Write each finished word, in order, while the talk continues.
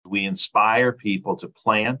we inspire people to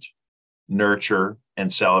plant, nurture,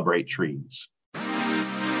 and celebrate trees.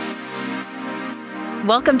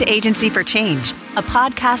 Welcome to Agency for Change, a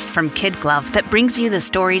podcast from Kid Glove that brings you the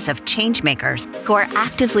stories of change makers who are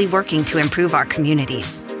actively working to improve our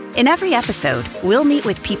communities. In every episode, we'll meet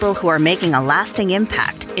with people who are making a lasting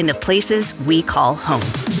impact in the places we call home.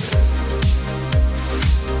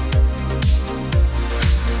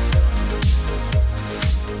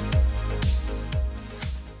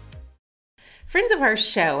 Friends of our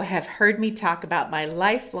show have heard me talk about my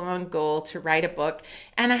lifelong goal to write a book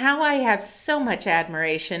and how I have so much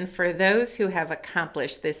admiration for those who have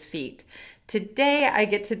accomplished this feat. Today, I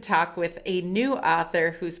get to talk with a new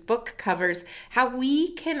author whose book covers how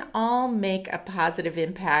we can all make a positive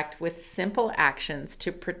impact with simple actions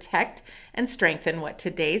to protect and strengthen what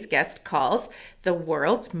today's guest calls the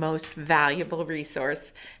world's most valuable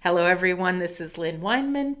resource. Hello, everyone. This is Lynn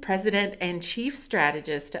Weinman, President and Chief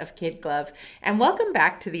Strategist of Kid Glove, and welcome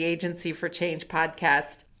back to the Agency for Change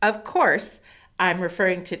podcast. Of course, I'm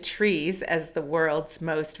referring to trees as the world's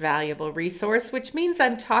most valuable resource, which means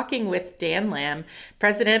I'm talking with Dan Lamb,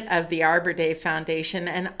 president of the Arbor Day Foundation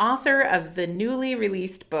and author of the newly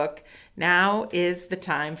released book, Now is the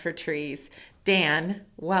Time for Trees. Dan,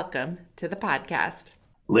 welcome to the podcast.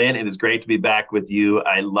 Lynn, it is great to be back with you.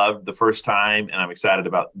 I loved the first time, and I'm excited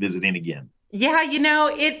about visiting again. Yeah,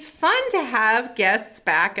 it's fun to have guests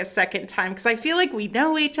back a second time because I feel like we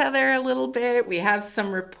know each other a little bit. We have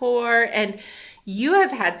some rapport, and you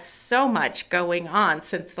have had so much going on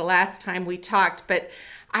since the last time we talked, but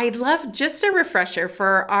I'd love just a refresher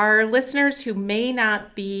for our listeners who may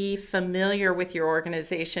not be familiar with your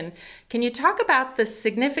organization. Can you talk about the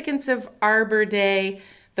significance of Arbor Day,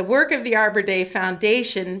 the work of the Arbor Day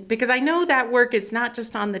Foundation? Because I know that work is not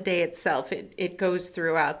just on the day itself, it goes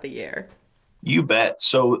throughout the year. You bet.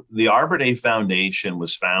 So the Arbor Day Foundation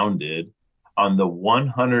was founded on the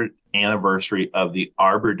 100th anniversary of the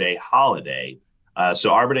Arbor Day holiday.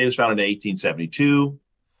 So Arbor Day was founded in 1872.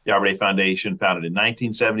 The Arbor Day Foundation founded in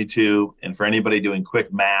 1972. And for anybody doing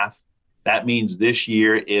quick math, that means this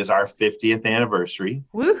year is our 50th anniversary.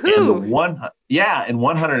 Woohoo! And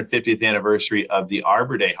 150th anniversary of the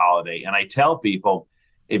Arbor Day holiday. And I tell people,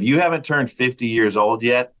 if you haven't turned 50 years old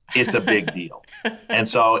yet, it's a big deal. And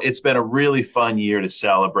so it's been a really fun year to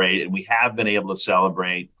celebrate, and we have been able to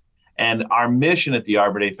celebrate. And our mission at the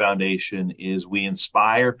Arbor Day Foundation is we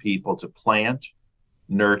inspire people to plant,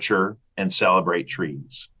 nurture, and celebrate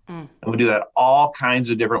trees. And we do that all kinds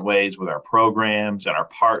of different ways with our programs and our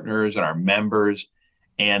partners and our members.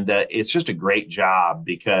 And it's just a great job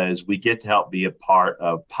because we get to help be a part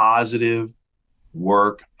of positive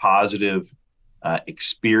work, positive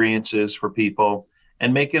experiences for people,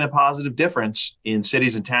 and making a positive difference in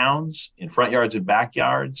cities and towns, in front yards and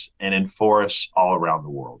backyards, and in forests all around the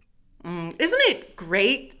world. Isn't it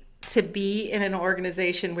great to be in an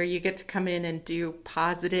organization where you get to come in and do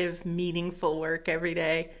positive, meaningful work every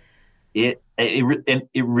day? It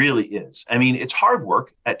really is. I mean, it's hard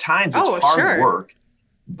work. At times it's hard work,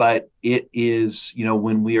 but it is,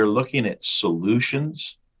 when we are looking at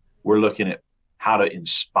solutions, we're looking at how to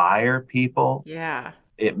inspire people. Yeah.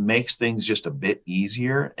 It makes things just a bit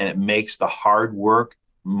easier, and it makes the hard work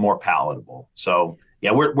more palatable. So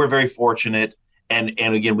yeah, we're very fortunate. And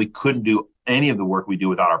again, we couldn't do any of the work we do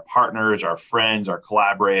without our partners, our friends, our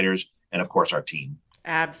collaborators, and of course, our team.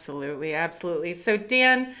 Absolutely. Absolutely. So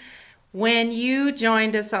Dan, when you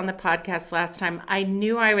joined us on the podcast last time, I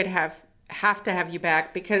knew I would have to have you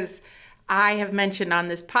back because I have mentioned on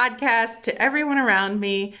this podcast to everyone around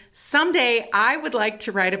me, someday I would like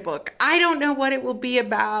to write a book. I don't know what it will be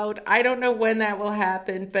about. I don't know when that will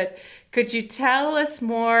happen, but could you tell us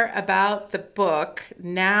more about the book,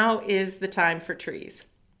 Now is the Time for Trees?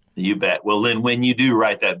 You bet. Well, Lynn, when you do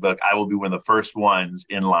write that book, I will be one of the first ones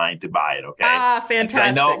in line to buy it. Okay. Fantastic.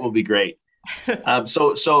 I know it will be great.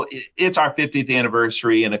 So it's our 50th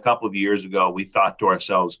anniversary. And a couple of years ago, we thought to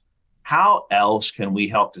ourselves, how else can we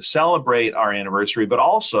help to celebrate our anniversary, but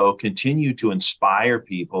also continue to inspire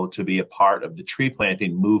people to be a part of the tree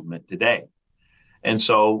planting movement today? And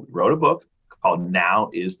so we wrote a book called Now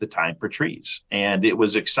is the Time for Trees. And it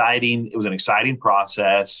was exciting. It was an exciting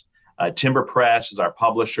process. Timber Press is our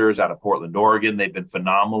publishers out of Portland, Oregon. They've been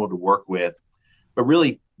phenomenal to work with. But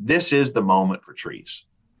really, this is the moment for trees.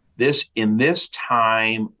 In this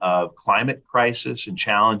time of climate crisis and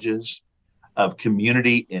challenges, of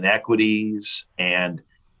community inequities and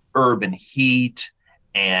urban heat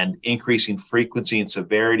and increasing frequency and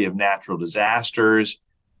severity of natural disasters,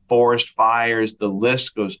 forest fires, the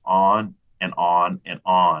list goes on and on and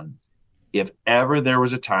on. If ever there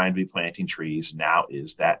was a time to be planting trees, now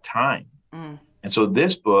is that time. And so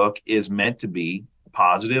this book is meant to be a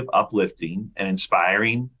positive, uplifting, and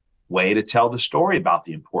inspiring way to tell the story about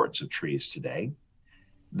the importance of trees today.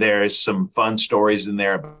 There's some fun stories in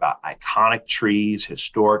there about iconic trees,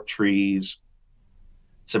 historic trees,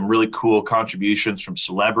 some really cool contributions from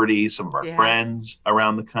celebrities, some of our friends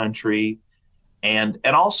around the country, and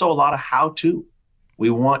also a lot of how-to. We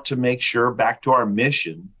want to make sure, back to our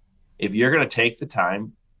mission, if you're going to take the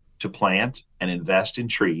time to plant and invest in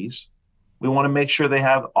trees, we want to make sure they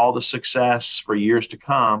have all the success for years to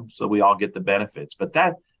come so we all get the benefits. But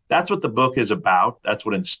that's what the book is about. That's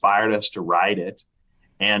what inspired us to write it.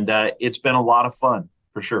 And it's been a lot of fun,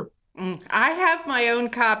 for sure. I have my own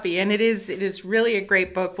copy, and it is really a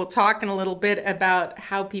great book. We'll talk in a little bit about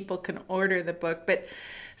how people can order the book. But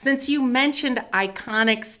since you mentioned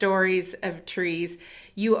iconic stories of trees,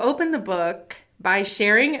 you open the book by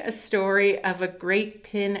sharing a story of a great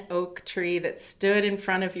pin oak tree that stood in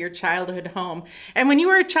front of your childhood home. And when you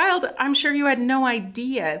were a child, I'm sure you had no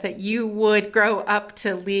idea that you would grow up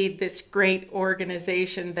to lead this great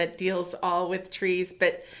organization that deals all with trees.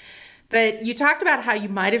 But you talked about how you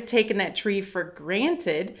might have taken that tree for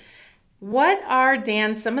granted. What are,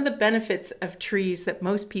 Dan, some of the benefits of trees that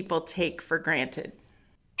most people take for granted?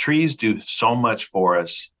 Trees do so much for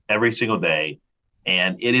us every single day,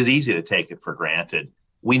 and it is easy to take it for granted.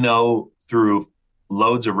 We know through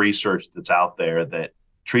loads of research that's out there that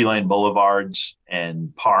tree line boulevards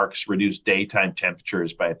and parks reduce daytime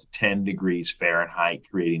temperatures by up to 10 degrees Fahrenheit,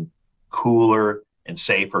 creating cooler and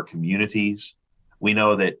safer communities. We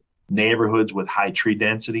know that neighborhoods with high tree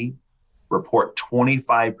density report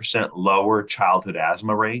 25% lower childhood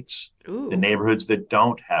asthma rates than neighborhoods that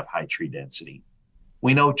don't have high tree density.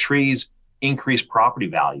 We know trees increase property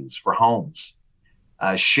values for homes,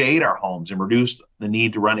 shade our homes, and reduce the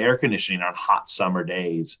need to run air conditioning on hot summer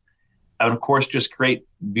days. And of course, just create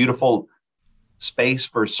beautiful space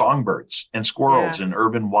for songbirds and squirrels and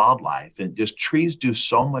urban wildlife. And just trees do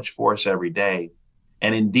so much for us every day.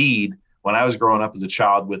 And indeed, when I was growing up as a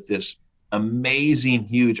child with this amazing,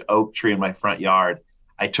 huge oak tree in my front yard,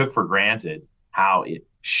 I took for granted how it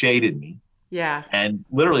shaded me. Yeah. And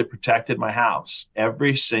literally protected my house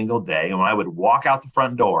every single day. And when I would walk out the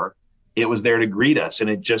front door, it was there to greet us. And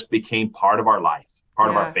it just became part of our life, part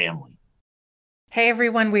of our family. Hey,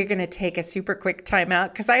 everyone, we're going to take a super quick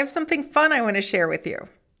timeout because I have something fun I want to share with you.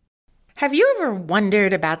 Have you ever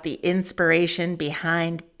wondered about the inspiration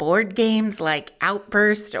behind board games like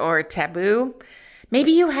Outburst or Taboo?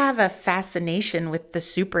 Maybe you have a fascination with the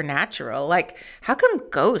supernatural, like how come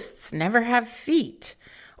ghosts never have feet?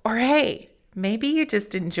 Or hey, maybe you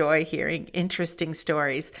just enjoy hearing interesting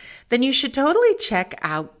stories. Then you should totally check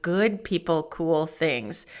out Good People, Cool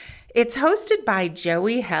Things. It's hosted by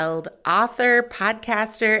Joey Held, author,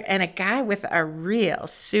 podcaster, and a guy with a real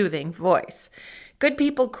soothing voice. Good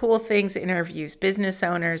People, Cool Things interviews business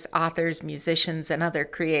owners, authors, musicians, and other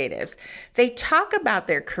creatives. They talk about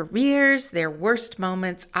their careers, their worst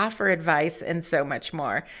moments, offer advice, and so much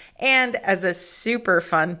more. And as a super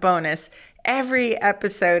fun bonus, every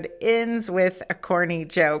episode ends with a corny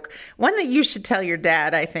joke, one that you should tell your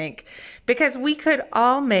dad, I think, because we could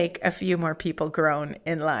all make a few more people groan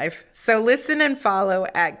in life. So listen and follow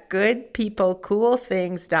at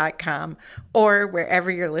goodpeoplecoolthings.com or wherever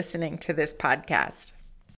you're listening to this podcast.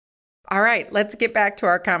 All right, let's get back to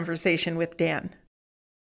our conversation with Dan.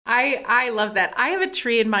 I love that. I have a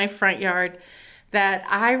tree in my front yard that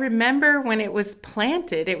I remember when it was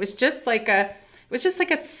planted. It was just like a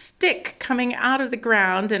stick coming out of the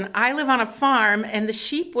ground, and I live on a farm, and the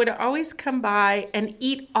sheep would always come by and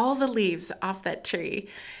eat all the leaves off that tree.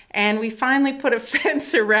 And we finally put a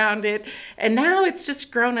fence around it, and now it's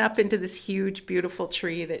just grown up into this huge, beautiful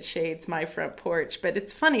tree that shades my front porch. But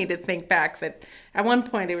it's funny to think back that at one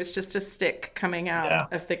point it was just a stick coming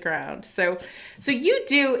out of the ground. So you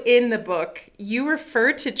do, in the book, you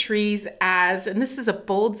refer to trees as, and this is a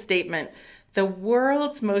bold statement, the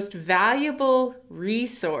world's most valuable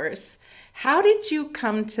resource. How did you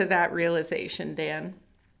come to that realization, Dan?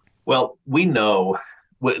 Well, we know,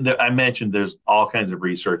 I mentioned there's all kinds of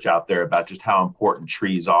research out there about just how important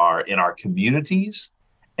trees are in our communities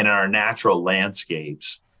and in our natural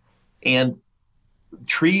landscapes. And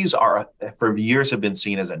trees are, for years, have been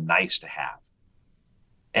seen as a nice to have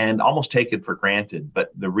and almost taken for granted.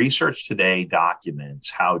 But the research today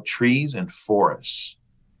documents how trees and forests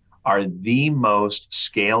are the most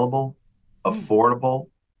scalable, affordable,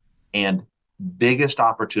 and biggest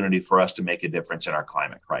opportunity for us to make a difference in our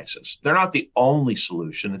climate crisis. They're not the only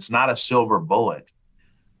solution. It's not a silver bullet,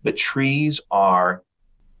 but trees are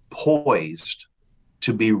poised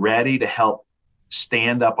to be ready to help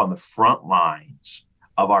stand up on the front lines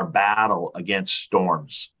of our battle against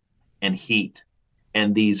storms and heat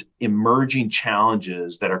and these emerging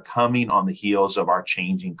challenges that are coming on the heels of our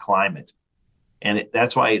changing climate. And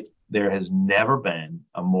that's why there has never been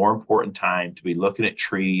a more important time to be looking at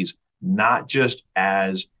trees, not just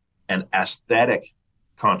as an aesthetic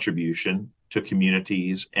contribution to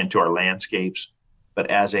communities and to our landscapes, but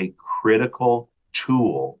as a critical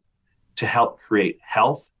tool to help create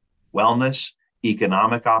health, wellness,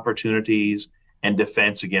 economic opportunities, and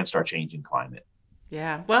defense against our changing climate.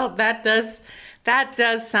 Yeah, well, that does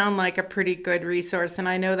sound like a pretty good resource, and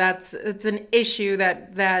I know it's an issue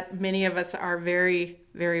that many of us are very,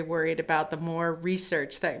 very worried about. The more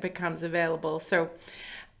research that becomes available, so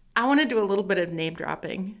I want to do a little bit of name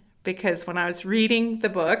dropping, because when I was reading the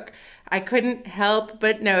book, I couldn't help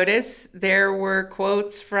but notice there were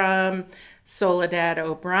quotes from Soledad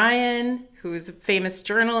O'Brien, who's a famous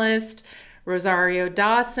journalist, Rosario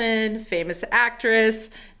Dawson, famous actress,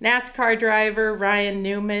 NASCAR driver Ryan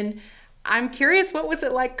Newman. I'm curious, what was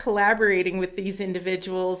it like collaborating with these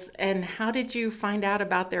individuals, and how did you find out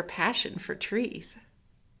about their passion for trees?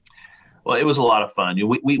 Well, it was a lot of fun.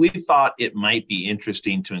 We thought it might be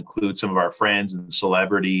interesting to include some of our friends and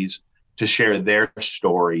celebrities to share their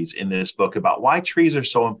stories in this book about why trees are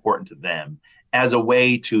so important to them, as a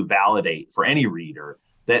way to validate for any reader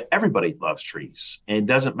that everybody loves trees. And it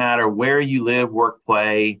doesn't matter where you live, work,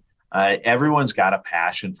 play, everyone's got a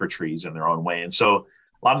passion for trees in their own way. And so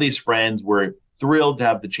a lot of these friends were thrilled to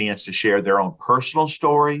have the chance to share their own personal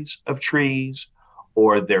stories of trees,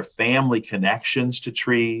 or their family connections to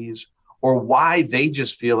trees, or why they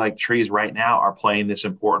just feel like trees right now are playing this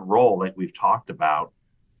important role like we've talked about.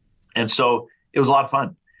 And so it was a lot of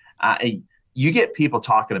fun. You get people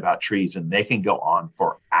talking about trees and they can go on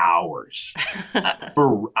for hours.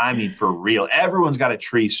 For real. Everyone's got a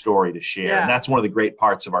tree story to share. Yeah. And that's one of the great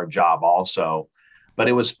parts of our job also. But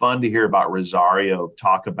it was fun to hear about Rosario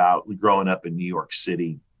talk about growing up in New York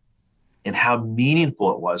City and how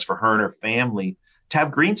meaningful it was for her and her family to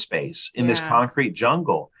have green space in this concrete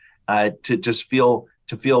jungle, to just feel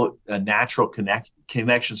a natural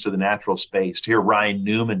connections to the natural space. To hear Ryan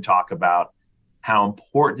Newman talk about how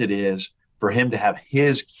important it is for him to have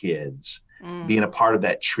his kids being a part of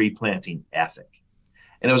that tree planting ethic.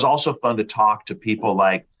 And it was also fun to talk to people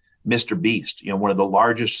like Mr. Beast, one of the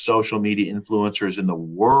largest social media influencers in the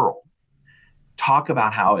world, talk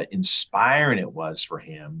about how inspiring it was for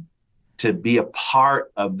him to be a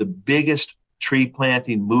part of the biggest tree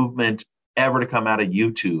planting movement ever to come out of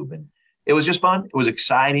YouTube. And it was just fun. It was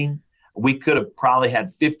exciting. We could have probably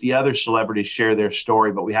had 50 other celebrities share their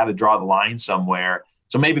story, but we had to draw the line somewhere.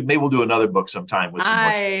 So maybe we'll do another book sometime with some more.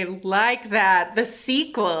 I like that. The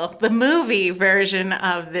sequel, the movie version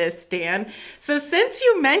of this, Dan. So since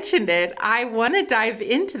you mentioned it, I want to dive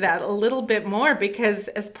into that a little bit more, because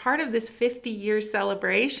as part of this 50-year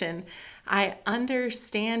celebration, I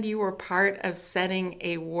understand you were part of setting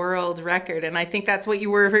a world record. And I think that's what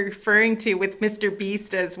you were referring to with Mr.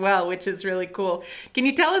 Beast as well, which is really cool. Can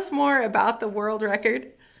you tell us more about the world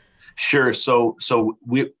record? Sure. So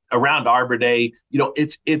we around Arbor Day,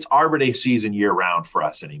 it's Arbor Day season year round for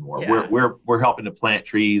us anymore. Yeah. We're helping to plant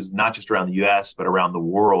trees, not just around the U.S., but around the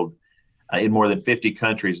world, in more than 50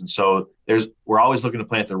 countries. And so we're always looking to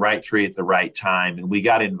plant the right tree at the right time. And we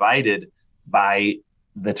got invited by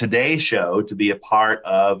the Today Show to be a part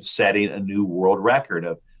of setting a new world record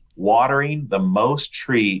of watering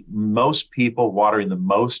most people watering the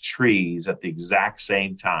most trees at the exact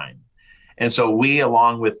same time. And so we,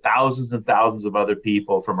 along with thousands and thousands of other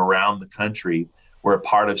people from around the country, were a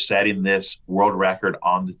part of setting this world record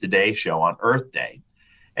on the Today Show on Earth Day.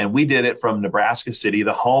 And we did it from Nebraska City,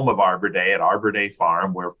 the home of Arbor Day, at Arbor Day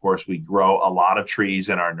Farm, where, of course, we grow a lot of trees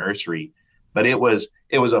in our nursery. But it was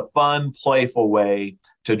a fun, playful way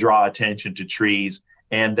to draw attention to trees.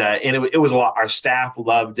 And it was a lot. Our staff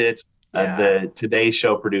loved it. Yeah. The Today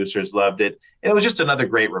Show producers loved it. And it was just another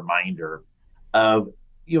great reminder of,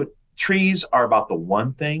 trees are about the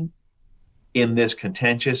one thing in this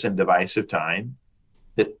contentious and divisive time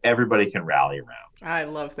that everybody can rally around. I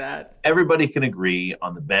love that. Everybody can agree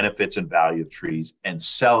on the benefits and value of trees and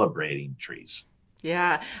celebrating trees.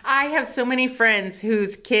 Yeah. I have so many friends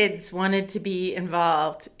whose kids wanted to be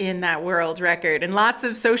involved in that world record, and lots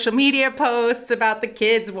of social media posts about the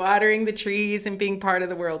kids watering the trees and being part of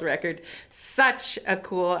the world record. Such a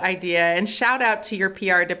cool idea. And shout out to your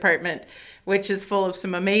PR department, which is full of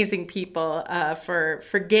some amazing people,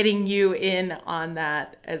 for getting you in on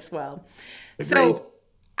that as well. Agreed. So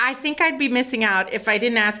I think I'd be missing out if I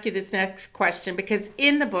didn't ask you this next question, because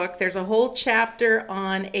in the book, there's a whole chapter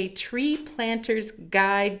on a tree planter's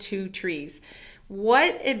guide to trees,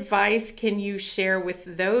 what advice can you share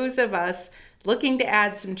with those of us looking to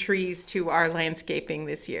add some trees to our landscaping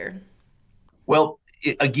this year? Well,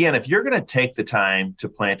 again, if you're going to take the time to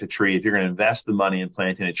plant a tree, if you're going to invest the money in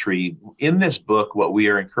planting a tree, in this book, what we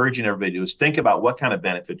are encouraging everybody to do is think about what kind of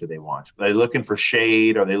benefit do they want? Are they looking for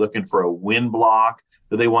shade? Are they looking for a wind block?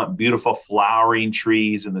 Do they want beautiful flowering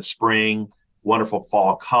trees in the spring, wonderful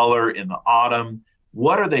fall color in the autumn?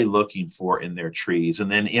 What are they looking for in their trees?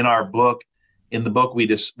 And then in the book, we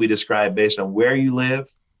describe based on where you live,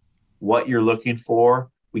 what you're looking for.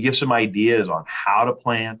 We give some ideas on how to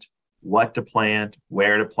plant, what to plant,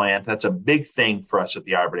 where to plant. That's a big thing for us at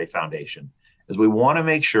the Arbor Day Foundation, is we want to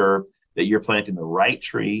make sure that you're planting the right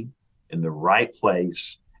tree in the right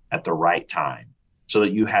place at the right time, so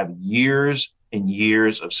that you have years and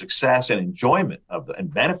years of success and enjoyment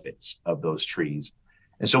and benefits of those trees.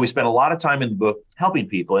 And so we spend a lot of time in the book helping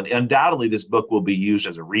people. And undoubtedly, this book will be used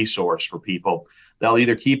as a resource for people. They'll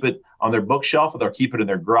either keep it on their bookshelf or they'll keep it in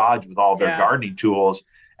their garage with all their gardening tools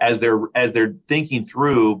as they're thinking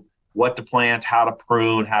through what to plant, how to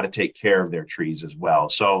prune, how to take care of their trees as well.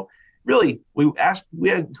 So really, we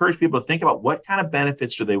encourage people to think about what kind of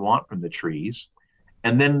benefits do they want from the trees.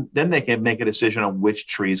 And then they can make a decision on which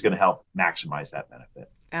tree is going to help maximize that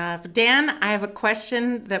benefit. Dan, I have a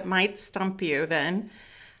question that might stump you then.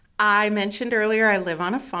 I mentioned earlier I live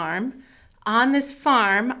on a farm. On this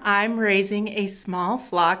farm, I'm raising a small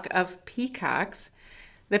flock of peacocks.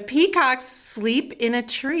 The peacocks sleep in a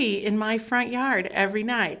tree in my front yard every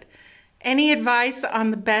night. Any advice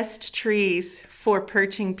on the best trees for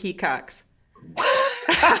perching peacocks?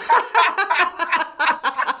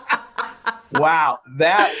 Wow,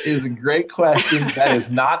 that is a great question. That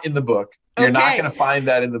is not in the book. You're not going to find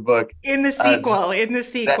that in the book. In the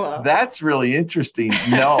sequel. That's really interesting.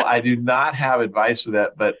 No, I do not have advice for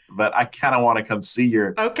that, but I kind of want to come see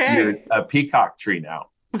your peacock tree now.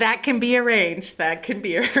 That can be arranged. That's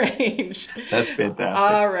fantastic.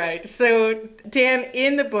 All right. So, Dan,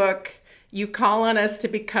 in the book, you call on us to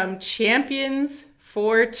become champions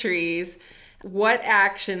for trees. What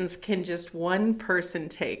actions can just one person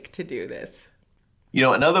take to do this?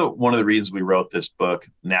 Another one of the reasons we wrote this book,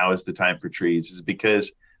 Now is the Time for Trees, is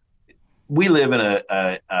because we live in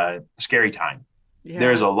a scary time. Yeah.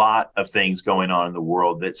 There's a lot of things going on in the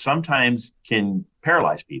world that sometimes can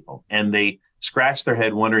paralyze people, and they scratch their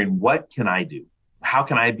head wondering, what can I do? How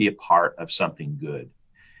can I be a part of something good?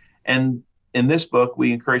 And in this book,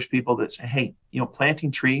 we encourage people that say, hey,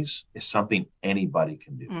 planting trees is something anybody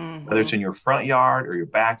can do, whether it's in your front yard or your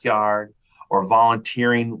backyard, or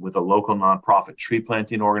volunteering with a local nonprofit tree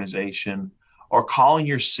planting organization, or calling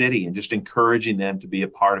your city and just encouraging them to be a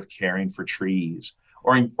part of caring for trees,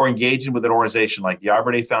 or engaging with an organization like the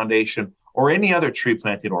Arbor Day Foundation or any other tree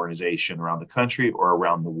planting organization around the country or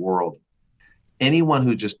around the world. Anyone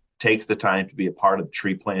who just takes the time to be a part of the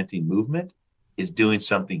tree planting movement is doing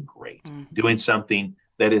something great, doing something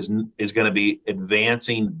that is going to be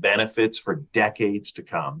advancing benefits for decades to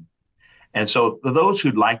come. And so for those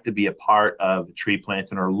who'd like to be a part of tree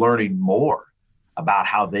planting or learning more about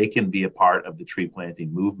how they can be a part of the tree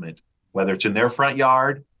planting movement, whether it's in their front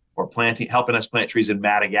yard or helping us plant trees in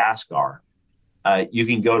Madagascar, you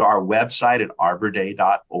can go to our website at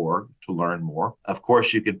arborday.org to learn more. Of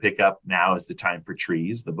course, you can pick up Now is the Time for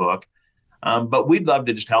Trees, the book. But we'd love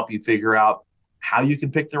to just help you figure out how you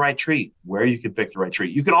can pick the right tree, where you can pick the right tree.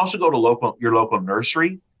 You can also go to your local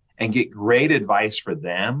nursery and get great advice from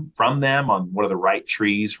them on what are the right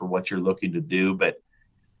trees for what you're looking to do. But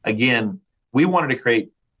again, we wanted to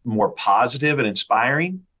create more positive and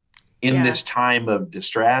inspiring in this time of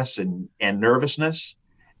distress and nervousness.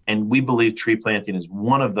 And we believe tree planting is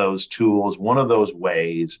one of those tools, one of those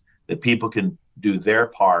ways that people can do their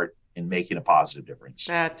part in making a positive difference.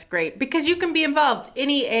 That's great, because you can be involved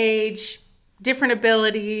any age, different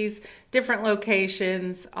abilities, different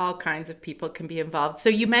locations, all kinds of people can be involved. So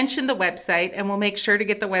you mentioned the website, and we'll make sure to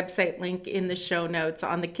get the website link in the show notes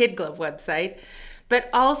on the Kid Glove website. But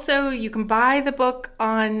also you can buy the book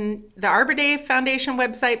on the Arbor Day Foundation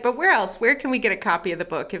website. But where else? Where can we get a copy of the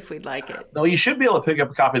book if we'd like it? No, you should be able to pick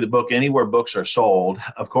up a copy of the book anywhere books are sold.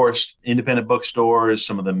 Of course, independent bookstores,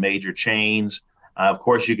 some of the major chains. Of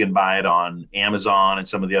course, you can buy it on Amazon and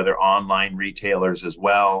some of the other online retailers as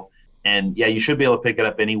well. And you should be able to pick it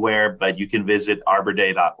up anywhere, but you can visit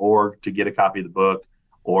arborday.org to get a copy of the book,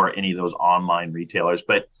 or any of those online retailers.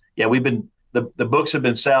 But the books have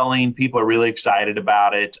been selling. People are really excited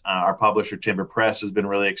about it. Our publisher, Timber Press, has been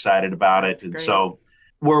really excited about it. And so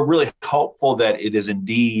we're really hopeful that it is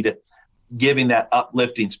indeed giving that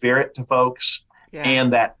uplifting spirit to folks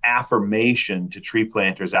and that affirmation to tree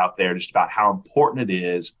planters out there just about how important it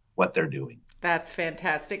is what they're doing. That's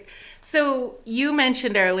fantastic. So you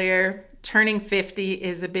mentioned earlier, turning 50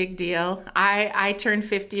 is a big deal. I turned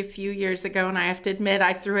 50 a few years ago, and I have to admit,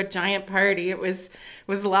 I threw a giant party. It was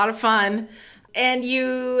a lot of fun. And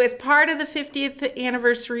you, as part of the 50th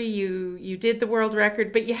anniversary, you did the world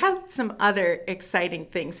record, but you had some other exciting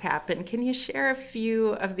things happen. Can you share a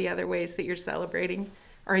few of the other ways that you're celebrating,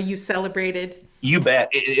 or you celebrated? You bet.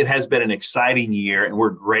 It has been an exciting year, and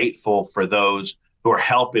we're grateful for those who are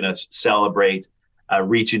helping us celebrate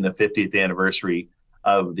reaching the 50th anniversary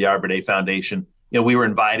of the Arbor Day Foundation. We were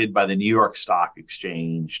invited by the New York Stock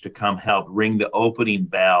Exchange to come help ring the opening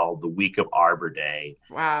bell the week of Arbor Day.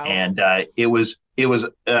 Wow. And it was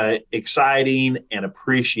exciting and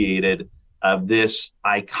appreciated of this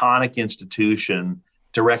iconic institution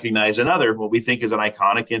to recognize another, what we think is an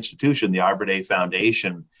iconic institution, the Arbor Day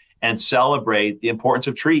Foundation, and celebrate the importance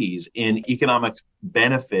of trees in economic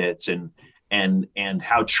benefits and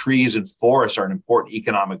how trees and forests are an important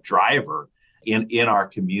economic driver in our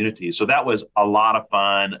community. So that was a lot of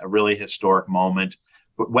fun, a really historic moment.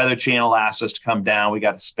 Weather Channel asked us to come down. We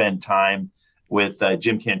got to spend time with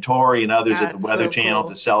Jim Cantori and others at the Weather Channel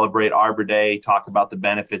to celebrate Arbor Day, talk about the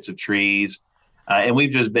benefits of trees. And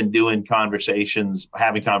we've just been having conversations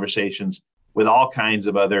with all kinds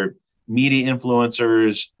of other media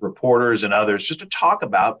influencers, reporters, and others just to talk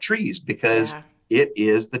about trees because it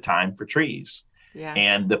is the time for trees. Yeah.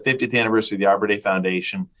 And the 50th anniversary of the Arbor Day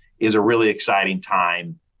Foundation is a really exciting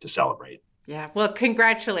time to celebrate. Yeah. Well,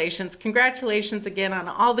 congratulations. Congratulations again on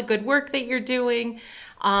all the good work that you're doing,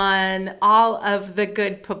 on all of the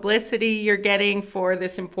good publicity you're getting for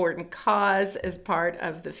this important cause as part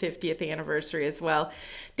of the 50th anniversary as well.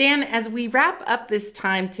 Dan, as we wrap up this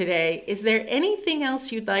time today, is there anything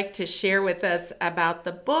else you'd like to share with us about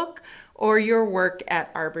the book or your work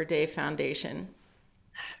at Arbor Day Foundation?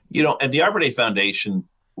 At the Arbor Day Foundation,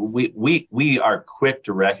 we are quick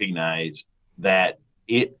to recognize that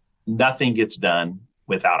nothing gets done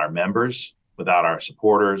without our members, without our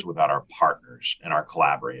supporters, without our partners and our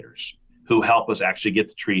collaborators who help us actually get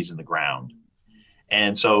the trees in the ground.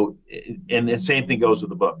 And so, and the same thing goes with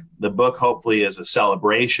the book. The book hopefully is a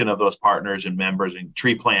celebration of those partners and members and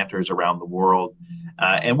tree planters around the world.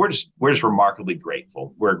 And we're just remarkably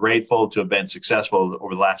grateful. We're grateful to have been successful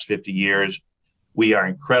over the last 50 years. We are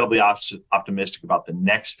incredibly optimistic about the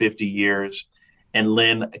next 50 years. And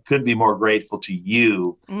Lynn, I couldn't be more grateful to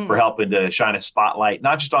you for helping to shine a spotlight,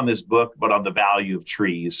 not just on this book, but on the value of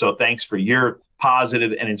trees. So thanks for your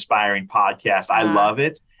positive and inspiring podcast. I love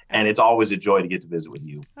it. And it's always a joy to get to visit with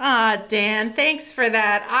you. Dan, thanks for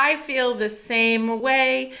that. I feel the same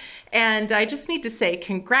way. And I just need to say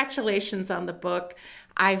congratulations on the book.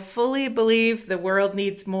 I fully believe the world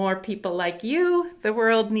needs more people like you. The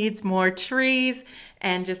world needs more trees.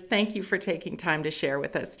 And just thank you for taking time to share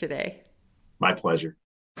with us today. My pleasure.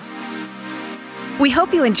 We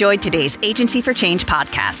hope you enjoyed today's Agency for Change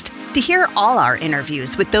podcast. To hear all our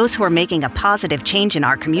interviews with those who are making a positive change in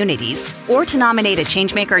our communities, or to nominate a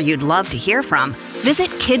changemaker you'd love to hear from, visit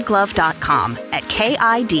kidglove.com at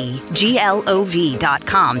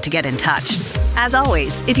KIDGLOV.com to get in touch. As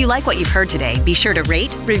always, if you like what you've heard today, be sure to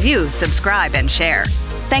rate, review, subscribe, and share.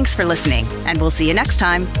 Thanks for listening, and we'll see you next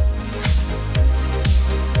time.